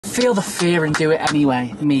Feel the fear and do it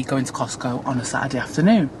anyway. Me going to Costco on a Saturday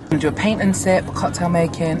afternoon. I'm gonna do a paint and sip, cocktail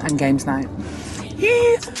making and games night.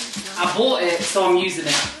 Yeah. I bought it, so I'm using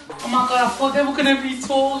it. Oh my god, I thought they were gonna be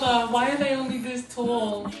taller. Why are they only this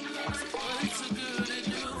tall?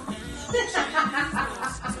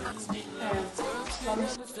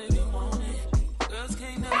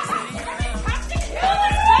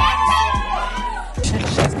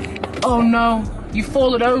 Oh no, you've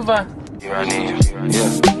fallen over.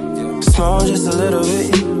 Small just a little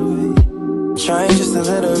bit, trying just a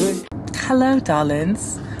little bit. Hello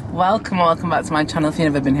darlings, welcome back to my channel. If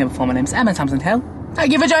you've never been here before, my name's emmatamsinhill.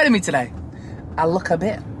 Thank you for joining me today. I look a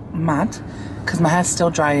bit mad because my hair's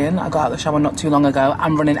still drying. I got out of the shower not too long ago.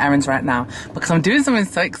 I'm running errands right now because I'm doing something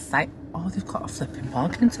so exciting. Oh, they've got a flipping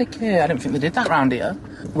parking ticket. I didn't think they did that round here.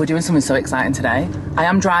 We're doing something so exciting today. I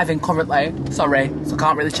am driving currently, sorry, so I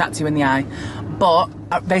can't really chat to you in the eye. But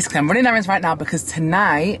basically I'm running errands right now because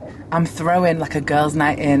tonight I'm throwing like a girls'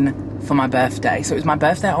 night in for my birthday. So it was my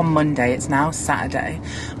birthday on Monday, it's now Saturday.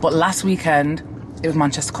 But last weekend, it was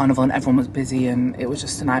Manchester Carnival and everyone was busy and it was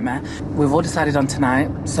just a nightmare. We've all decided on tonight.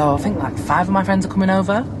 So I think like 5 of my friends are coming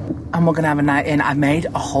over and we're gonna have a night in. I made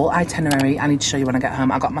a whole itinerary. I need to show you when I get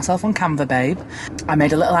home. I got myself on Canva, babe. I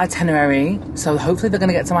made a little itinerary. So hopefully they're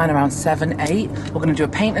gonna get to mine around 7, 8. We're gonna do a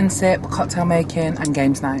paint and sip, cocktail making and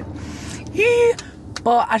games night. Yeah.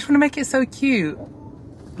 But I just wanna make it so cute.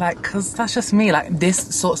 Like, cause that's just me. Like this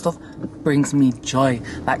sort of stuff brings me joy.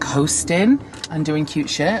 Like hosting and doing cute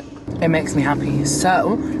shit. It makes me happy.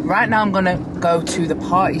 So right now I'm gonna go to the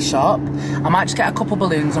party shop. I might just get a couple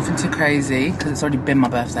balloons, nothing too crazy because it's already been my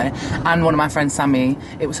birthday. And one of my friends, Sammy,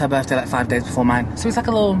 it was her birthday like 5 days before mine. So it's like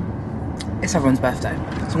a little, it's everyone's birthday.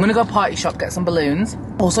 So I'm gonna go party shop, get some balloons.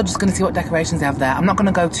 Also just gonna see what decorations they have there. I'm not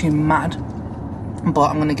gonna go too mad, but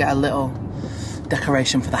I'm gonna get a little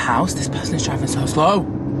decoration for the house. This person is driving so slow.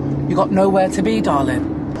 You got nowhere to be,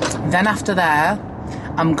 darling. Then after there,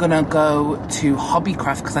 I'm gonna go to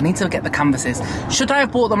Hobbycraft because I need to get the canvases. Should I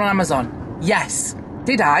have bought them on Amazon? Yes.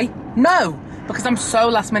 Did I? No, because I'm so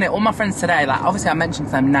last minute. All my friends today, like obviously I mentioned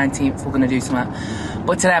to them 19th we're gonna do something,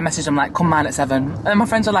 but today I messaged them like, come mine at 7. And my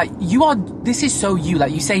friends are like, this is so you,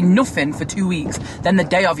 like you say nothing for 2 weeks, then the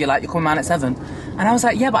day of you're like, you're coming mine at 7. And I was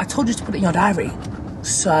like, yeah, but I told you to put it in your diary.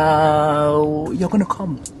 So you're gonna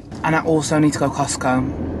come. And I also need to go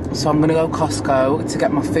Costco. So I'm gonna go Costco to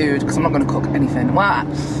get my food because I'm not gonna cook anything. Well,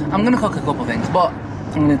 I'm gonna cook a couple things, but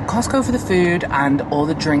I'm gonna Costco for the food and all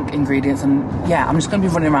the drink ingredients. And yeah, I'm just gonna be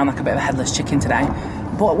running around like a bit of a headless chicken today.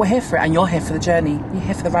 But we're here for it and you're here for the journey. You're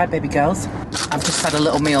here for the ride, baby girls. I've just had a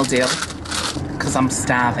little meal deal because I'm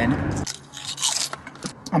starving.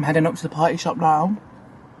 I'm heading up to the party shop now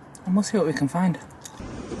and we'll see what we can find.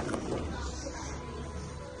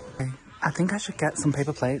 I think I should get some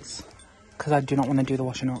paper plates because I do not want to do the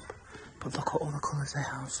washing up. But look at all the colours they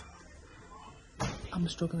have. I'm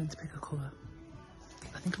struggling to pick a colour.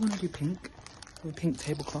 I think I want to do pink. With a pink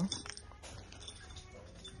tablecloth.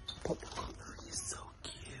 But the cutlery is so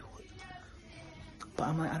cute. But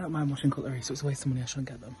I'm like, I don't mind washing cutlery, so it's a waste of money. I shouldn't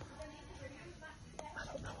get them. I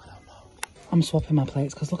don't know. I'm swapping my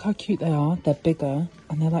plates because look how cute they are. They're bigger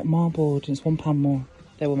and they're like marbled and it's £1 more.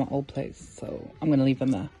 They were my old plates, so I'm going to leave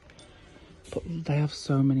them there. But they have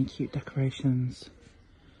so many cute decorations.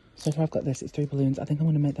 So far I've got this, it's 3 balloons. I think I'm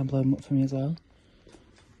going to make them blow them up for me as well.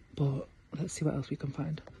 But let's see what else we can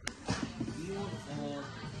find.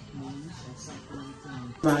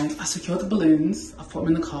 Right, I secured the balloons. I've put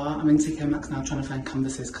them in the car. I'm in TK Maxx now trying to find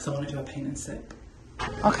canvases because I want to do a paint and sip.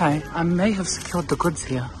 Okay, I may have secured the goods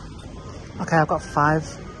here. Okay, I've got 4.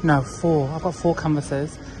 I've got 4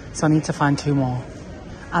 canvases. So I need to find 2 more.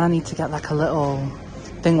 And I need to get like a little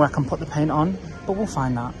thing where I can put the paint on, but we'll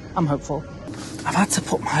find that. I'm hopeful. I've had to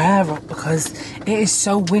put my hair up because it is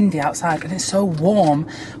so windy outside and it's so warm,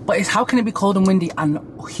 but how can it be cold and windy and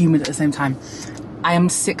humid at the same time? I am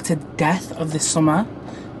sick to death of this summer.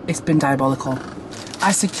 It's been diabolical.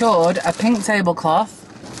 I secured a pink tablecloth,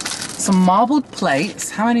 some marbled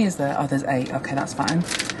plates. How many is there? Oh, there's 8. Okay, that's fine.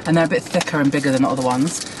 And they're a bit thicker and bigger than the other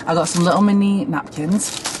ones. I got some little mini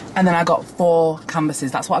napkins. And then I got 4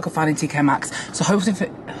 canvases. That's what I could find in TK Maxx. So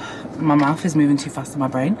hopefully, my mouth is moving too fast to my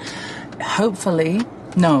brain. Hopefully,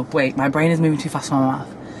 no, wait, my brain is moving too fast for my mouth.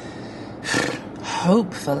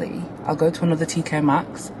 Hopefully, I'll go to another TK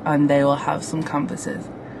Maxx and they will have some canvases.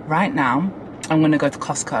 Right now, I'm gonna go to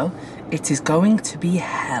Costco. It is going to be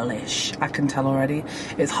hellish, I can tell already.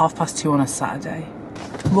 It's 2:30 on a Saturday.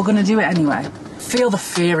 We're gonna do it anyway. Feel the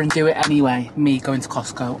fear and do it anyway. Me going to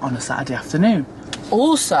Costco on a Saturday afternoon.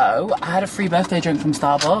 Also, I had a free birthday drink from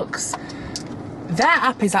Starbucks. Their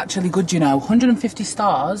app is actually good, you know. 150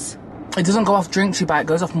 stars. it doesn't go off drinks you buy, it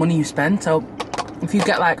goes off money you spend. So if you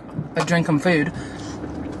get like a drink and food,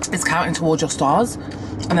 it's counting towards your stars,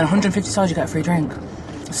 and then 150 stars you get a free drink.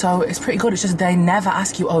 So it's pretty good. It's just they never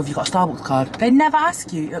ask you, oh, have you got a Starbucks card? They never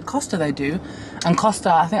ask you. At Costa they do, and Costa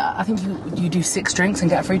I think you do 6 drinks and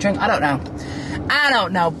get a free drink. I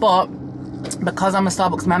don't know, but because I'm a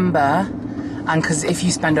Starbucks member, and because if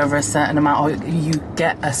you spend over a certain amount, or you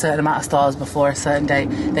get a certain amount of stars before a certain date,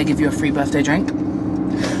 they give you a free birthday drink.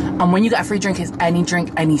 And when you get a free drink, it's any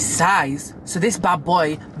drink, any size. So this bad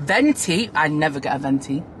boy, Venti, I never get a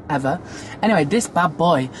Venti, ever. Anyway, this bad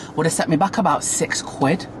boy would have set me back about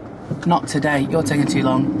 £6. Not today, you're taking too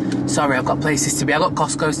long. Sorry, I've got places to be. I've got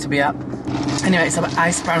Costco's to be at. Anyway, it's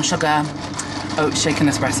iced brown sugar, oat shaken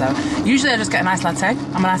espresso. Usually I just get a nice latte.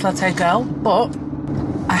 I'm a nice latte girl, but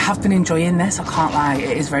I have been enjoying this, I can't lie.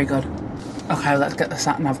 It is very good. Okay, let's get the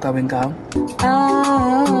sat-nav going, go.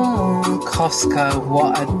 Oh,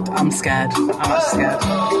 Costco, I'm scared. I'm actually scared.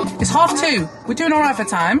 It's 2:30. We're doing all right for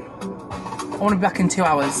time. I want to be back in 2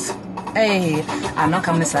 hours. Hey, I'm not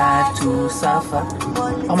coming this life to suffer.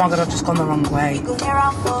 Oh my God, I've just gone the wrong way.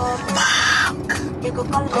 Fuck.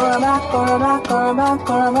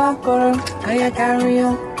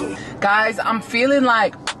 Guys, I'm feeling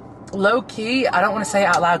like low-key, I don't want to say it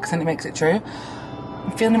out loud because then it makes it true.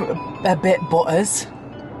 I'm feeling a bit butters.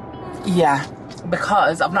 Yeah,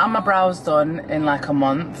 because I've not had my brows done in like a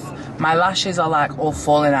month. My lashes are like all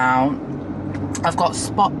falling out. I've got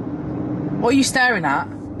What are you staring at?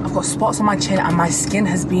 I've got spots on my chin, and my skin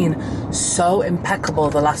has been so impeccable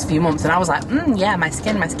the last few months. And I was like, yeah, my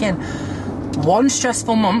skin. One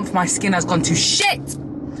stressful month, my skin has gone to shit.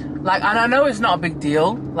 Like, and I know it's not a big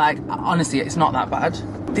deal. Like, honestly, it's not that bad.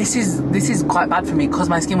 This is quite bad for me because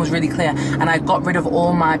my skin was really clear, and I got rid of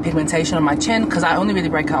all my pigmentation on my chin because I only really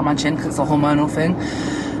break out on my chin because it's a hormonal thing.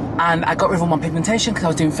 And I got rid of all my pigmentation because I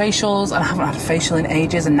was doing facials, and I haven't had a facial in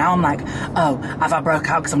ages, and now I'm like, oh, have I broke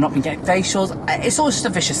out because I've not been getting facials? It's all just a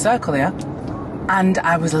vicious circle here. And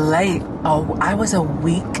I was late. Oh, I was a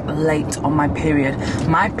week late on my period.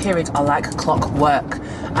 My periods are like clockwork,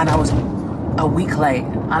 and I was a week late,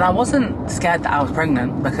 and I wasn't scared that I was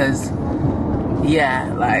pregnant because,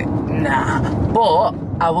 yeah, like, nah. But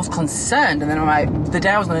I was concerned, and then the day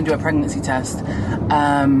I was going to do a pregnancy test,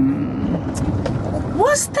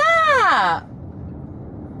 what's that?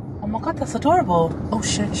 Oh my God, that's adorable. Oh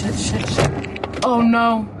shit. Oh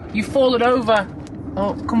no, you've fallen over.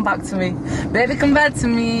 Oh, come back to me. Baby, come back to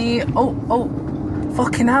me. Oh,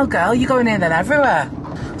 fucking hell, girl, you're going in there everywhere.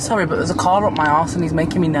 Sorry, but there's a car up my arse and he's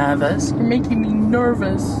making me nervous. You're making me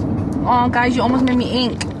nervous. Oh, guys, you almost made me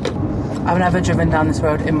ink. I've never driven down this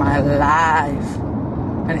road in my life.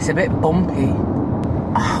 And it's a bit bumpy.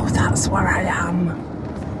 Oh, that's where I am.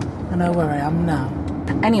 I know where I am now.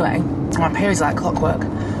 Anyway, my period's like clockwork.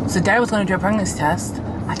 So the day I was going to do a pregnancy test,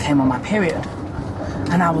 I came on my period.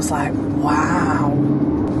 And I was like, wow.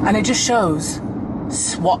 And it just shows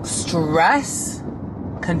what stress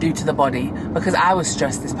can do to the body, because I was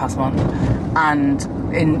stressed this past month and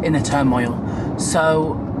in a turmoil.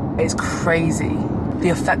 So it's crazy the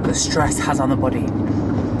effect that stress has on the body,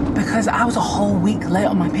 because I was a whole week late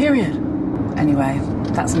on my period. Anyway,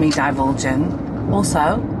 that's me divulging.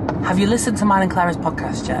 Also, have you listened to mine and Clara's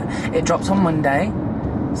podcast yet? It drops on Monday,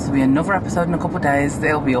 so there'll be another episode in a couple of days.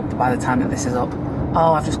 It'll be up by the time that this is up.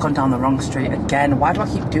 Oh, I've just gone down the wrong street again. Why do I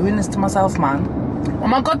keep doing this to myself, man? Oh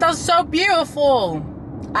my God, that's so beautiful.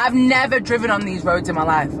 I've never driven on these roads in my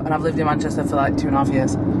life, and I've lived in Manchester for like 2.5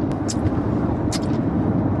 years.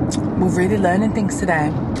 We're really learning things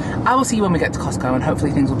today. I will see you when we get to Costco, and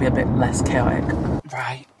hopefully things will be a bit less chaotic.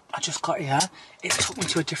 Right, I just got here. It took me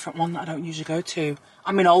to a different one that I don't usually go to.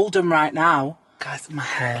 I'm in Oldham right now. Guys, my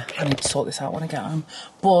hair. I need to sort this out when I get home.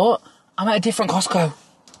 But I'm at a different Costco.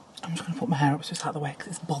 I'm just going to put my hair up so it's out of the way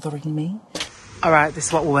because it's bothering me. All right, this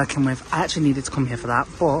is what we're working with. I actually needed to come here for that,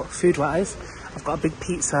 but food-wise, I've got a big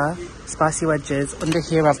pizza, spicy wedges. Under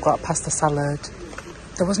here, I've got pasta salad.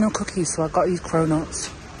 There was no cookies, so I got these cronuts.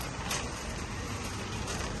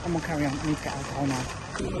 I'm gonna carry on. I need to get alcohol now.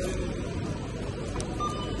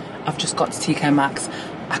 I've just got to TK Maxx.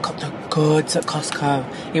 I got the goods at Costco,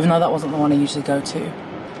 even though that wasn't the one I usually go to.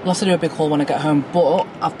 I'll also do a big haul when I get home, but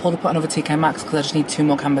I've pulled up at another TK Maxx because I just need 2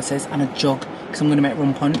 more canvases and a jug because I'm going to make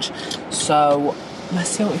rum punch. So let's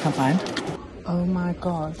see what we can find. Oh my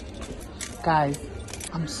God. Guys,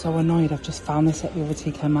 I'm so annoyed. I've just found this at the other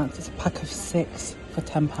TK Maxx. It's a pack of 6 for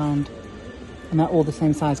 £10. And they're all the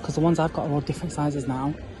same size because the ones I've got are all different sizes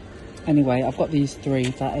now. Anyway, I've got these 3,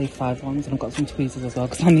 they're A5 ones, and I've got some tweezers as well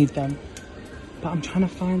because I need them. But I'm trying to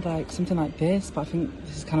find like something like this, but I think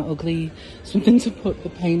this is kind of ugly. Something to put the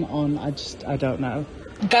paint on, I don't know.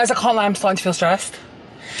 Guys, I can't lie, I'm starting to feel stressed.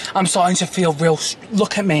 I'm starting to feel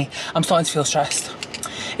look at me. I'm starting to feel stressed.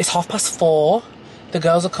 It's 4:30. The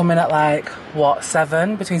girls are coming at like, what,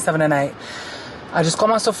 7? Between 7 and 8. I just got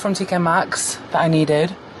my stuff from TK Maxx that I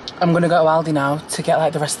needed. I'm gonna go to Aldi now to get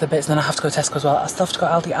like the rest of the bits, and then I have to go to Tesco as well. I still have to go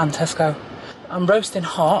to Aldi and Tesco. I'm roasting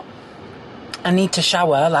hot. I need to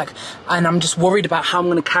shower, like, and I'm just worried about how I'm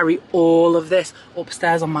gonna carry all of this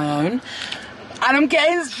upstairs on my own. And I'm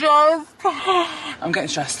getting stressed. I'm getting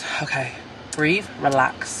stressed. Okay, breathe,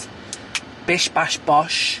 relax. Bish, bash,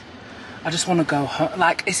 bosh. I just wanna go home.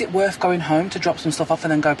 Like, is it worth going home to drop some stuff off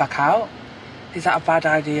and then go back out? Is that a bad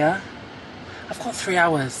idea? I've got 3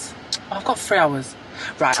 hours. I've got 3 hours.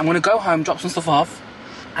 Right, I'm gonna go home, drop some stuff off,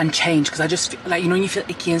 and change, because I just feel, like, you know when you feel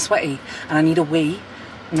icky and sweaty, and I need a wee?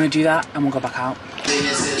 I'm gonna do that, and we'll go back out.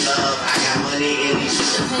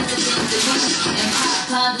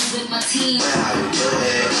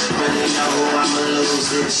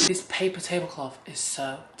 This paper tablecloth is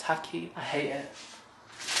so tacky. I hate it.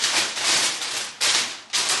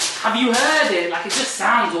 Have you heard it? Like, it just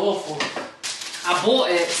sounds awful. I bought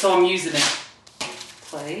it, so I'm using it.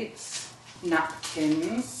 Plates,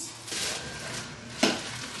 napkins.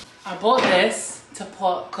 I bought this to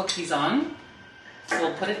put cookies on, so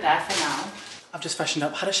we'll put it there for now. I've just freshened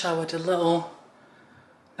up, had a shower, did a little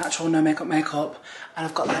natural no makeup, and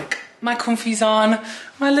I've got like my comfies on,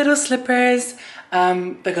 my little slippers.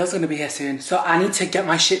 The girl's gonna be here soon, so I need to get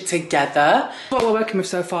my shit together. What we're working with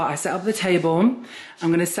so far, I set up the table.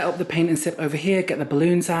 I'm gonna set up the paint and sip over here, get the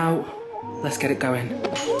balloons out. Let's get it going.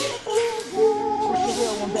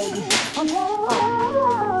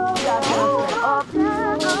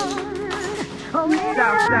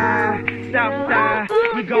 Southside, Southside,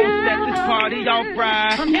 we gon' set this party off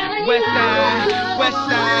right. Westside,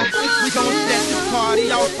 Westside, we gon' set this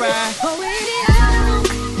party off right.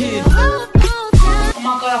 Yeah. Oh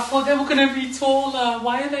my god, I thought they were gonna be taller.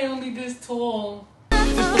 Why are they only this tall?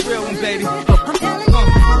 This the real one, baby.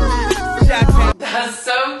 That's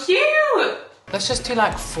so cute. Let's just do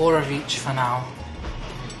like 4 of each for now.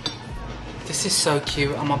 This is so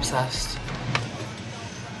cute, I'm obsessed.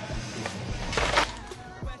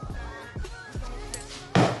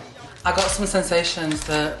 I got some Sensations,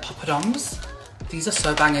 the poppadoms. These are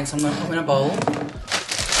so banging, so I'm gonna put them in a bowl.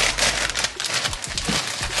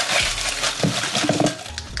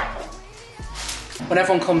 When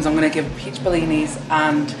everyone comes, I'm gonna give peach bellinis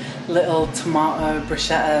and little tomato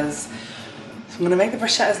bruschettas. So I'm gonna make the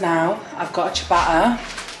bruschettas now. I've got a ciabatta.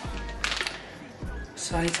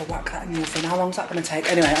 So I need to whack that in the oven. How long is that gonna take?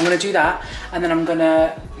 Anyway, I'm gonna do that, and then I'm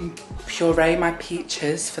gonna puree my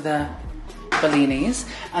peaches for the bellinis,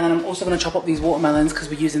 and then I'm also going to chop up these watermelons because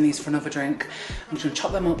we're using these for another drink. I'm just going to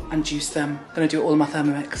chop them up and juice them. I'm going to do it all in my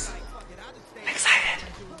Thermomix. I'm excited.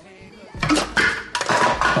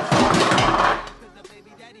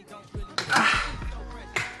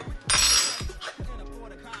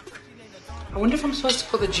 I wonder if I'm supposed to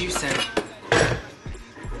put the juice in.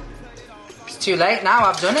 It's too late now,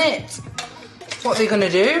 I've done it. What are they going to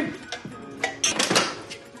do?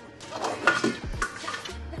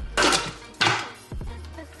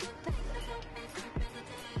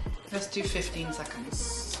 Let's do 15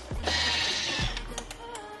 seconds.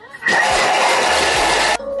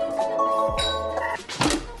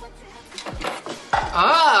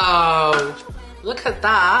 Oh, look at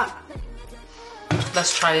that.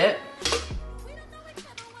 Let's try it.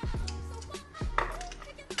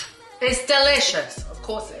 It's delicious. Of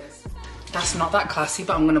course it is. That's not that classy,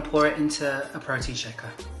 but I'm gonna pour it into a protein shaker.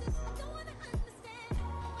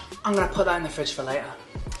 I'm gonna put that in the fridge for later.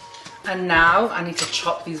 And now I need to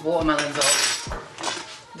chop these watermelons up.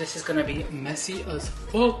 This is gonna be messy as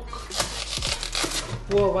fuck.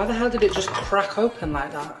 Whoa, why the hell did it just crack open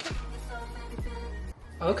like that?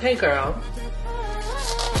 Okay, girl.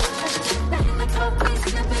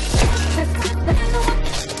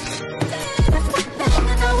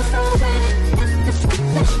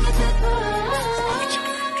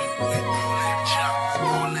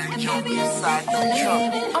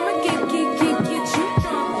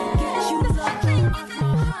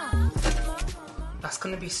 That's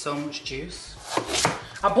gonna be so much juice.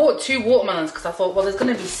 I bought 2 watermelons because I thought, well, there's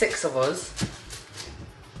gonna be 6 of us.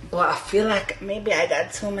 But I feel like maybe I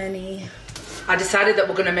got too many. I decided that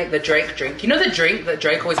we're gonna make the Drake drink. You know the drink that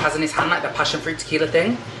Drake always has in his hand, like the passion fruit tequila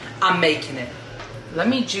thing? I'm making it. Let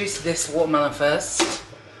me juice this watermelon first,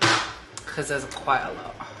 because there's quite a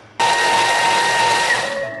lot.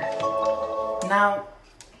 Now,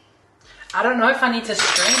 I don't know if I need to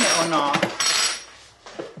strain it or not.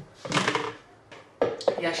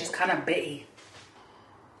 Yeah, she's kind of bitty.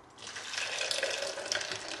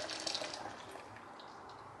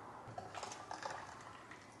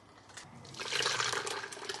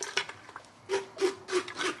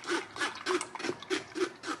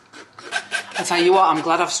 I tell you what, I'm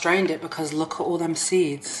glad I've strained it because look at all them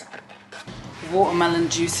seeds. Watermelon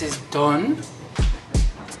juice is done.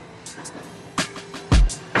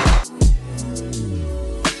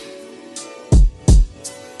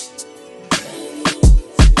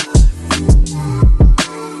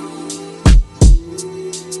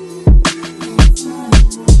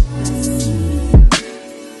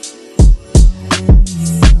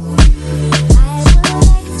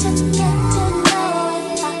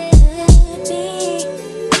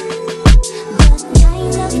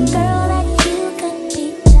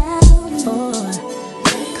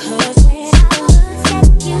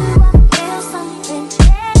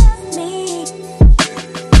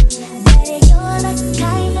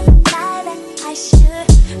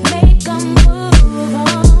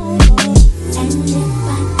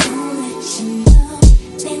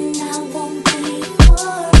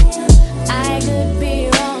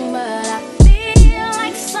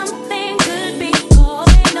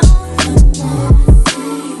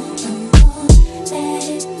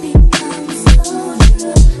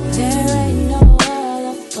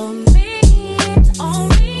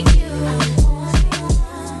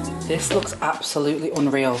 This looks absolutely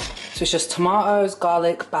unreal. So it's just tomatoes,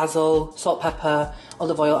 garlic, basil, salt, pepper,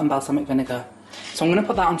 olive oil and balsamic vinegar. So I'm gonna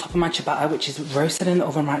put that on top of my ciabatta, which is roasted in the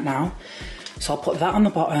oven right now. So I'll put that on the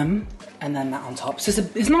bottom and then that on top. So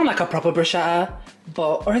it's not like a proper bruschetta,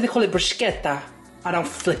 but, or they call it bruschetta. I don't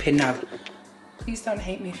flipping know. Please don't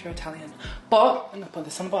hate me if you're Italian. But I'm gonna put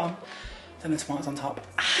this on the bottom, then the tomatoes on top.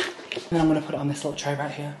 And then I'm gonna put it on this little tray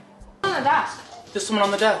right here. On the desk. Just someone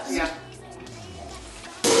on the desk? Yeah.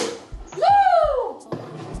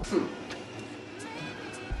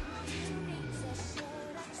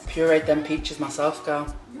 Pureed them peaches myself,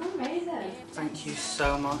 girl. You're amazing. Thank you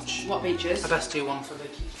so much. What peaches? I best do one for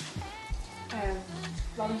Vicky.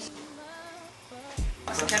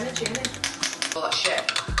 That's kind of tuning. All that shit.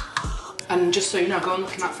 And just so you know, go and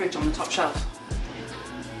look in that fridge on the top shelf.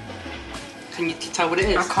 Can you tell what it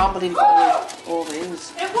is? I can't believe all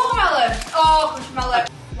these. It's watermelon! Oh, watermelon.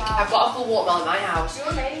 Wow. I've got a full watermelon in my house. You're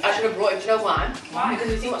amazing. I should have brought him, do you know why? Why? Because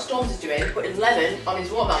we've seen what Storms is doing, putting lemon on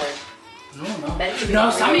his watermelon. No,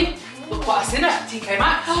 Sammy! Look what I seen at TK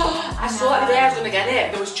Maxx. I saw it the day I was going to get it.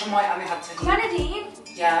 There was chamoy and they had to. Grenadine?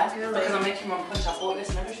 Yeah, really? Because I'm making one punch. I bought this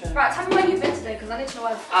and everything. Right, tell me where you've been today, because I need to know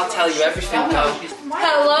where. I'll tell you everything, girl.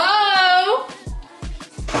 Hello?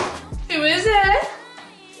 Who is it?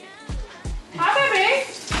 Hi, baby.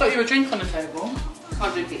 Got you a drink on the table.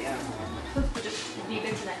 Can't drink it yet. Just leave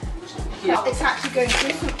internet. Yeah. It's actually going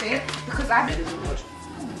through something because I'm.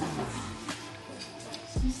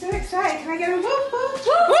 I'm so excited. Can I get a whoop whoop?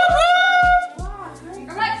 Whoop whoop!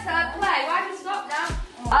 Alexa, play. Why have you stopped now?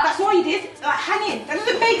 That's what you did. Like hanging. That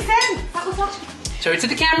doesn't make sense. That was what. Show it to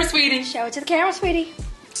the camera, sweetie. Show it to the camera, sweetie.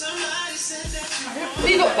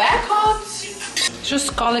 You got bear cards. It's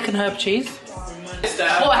just garlic and herb cheese.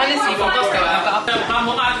 What Hennessy from Costco? My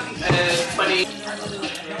mum had 20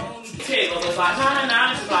 kids. I was like,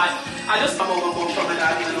 no. She's like, I just got all my mum from my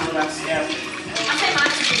dad and all the rest. Yeah. I say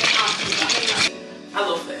mine should be a I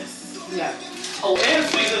love this. Yeah. Oh, and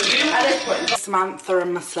sweet as you. At this point. Samantha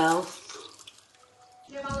and myself.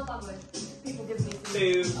 People give me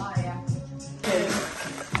Two. Oh, yeah.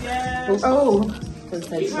 Yeah. Oh.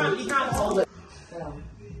 You can't hold it.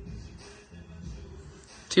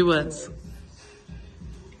 2 words.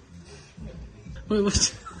 Wait,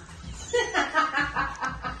 what?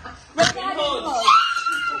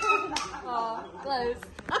 Oh, close.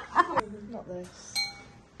 Not this.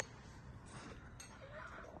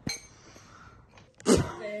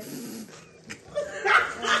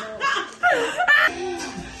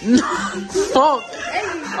 Fuck.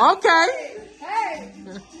 Okay. Hey.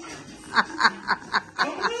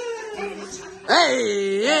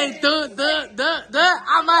 Hey,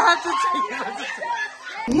 I might have to take it.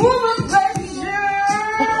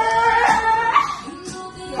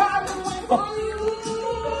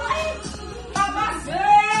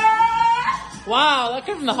 Wow, that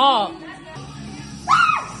came from the heart.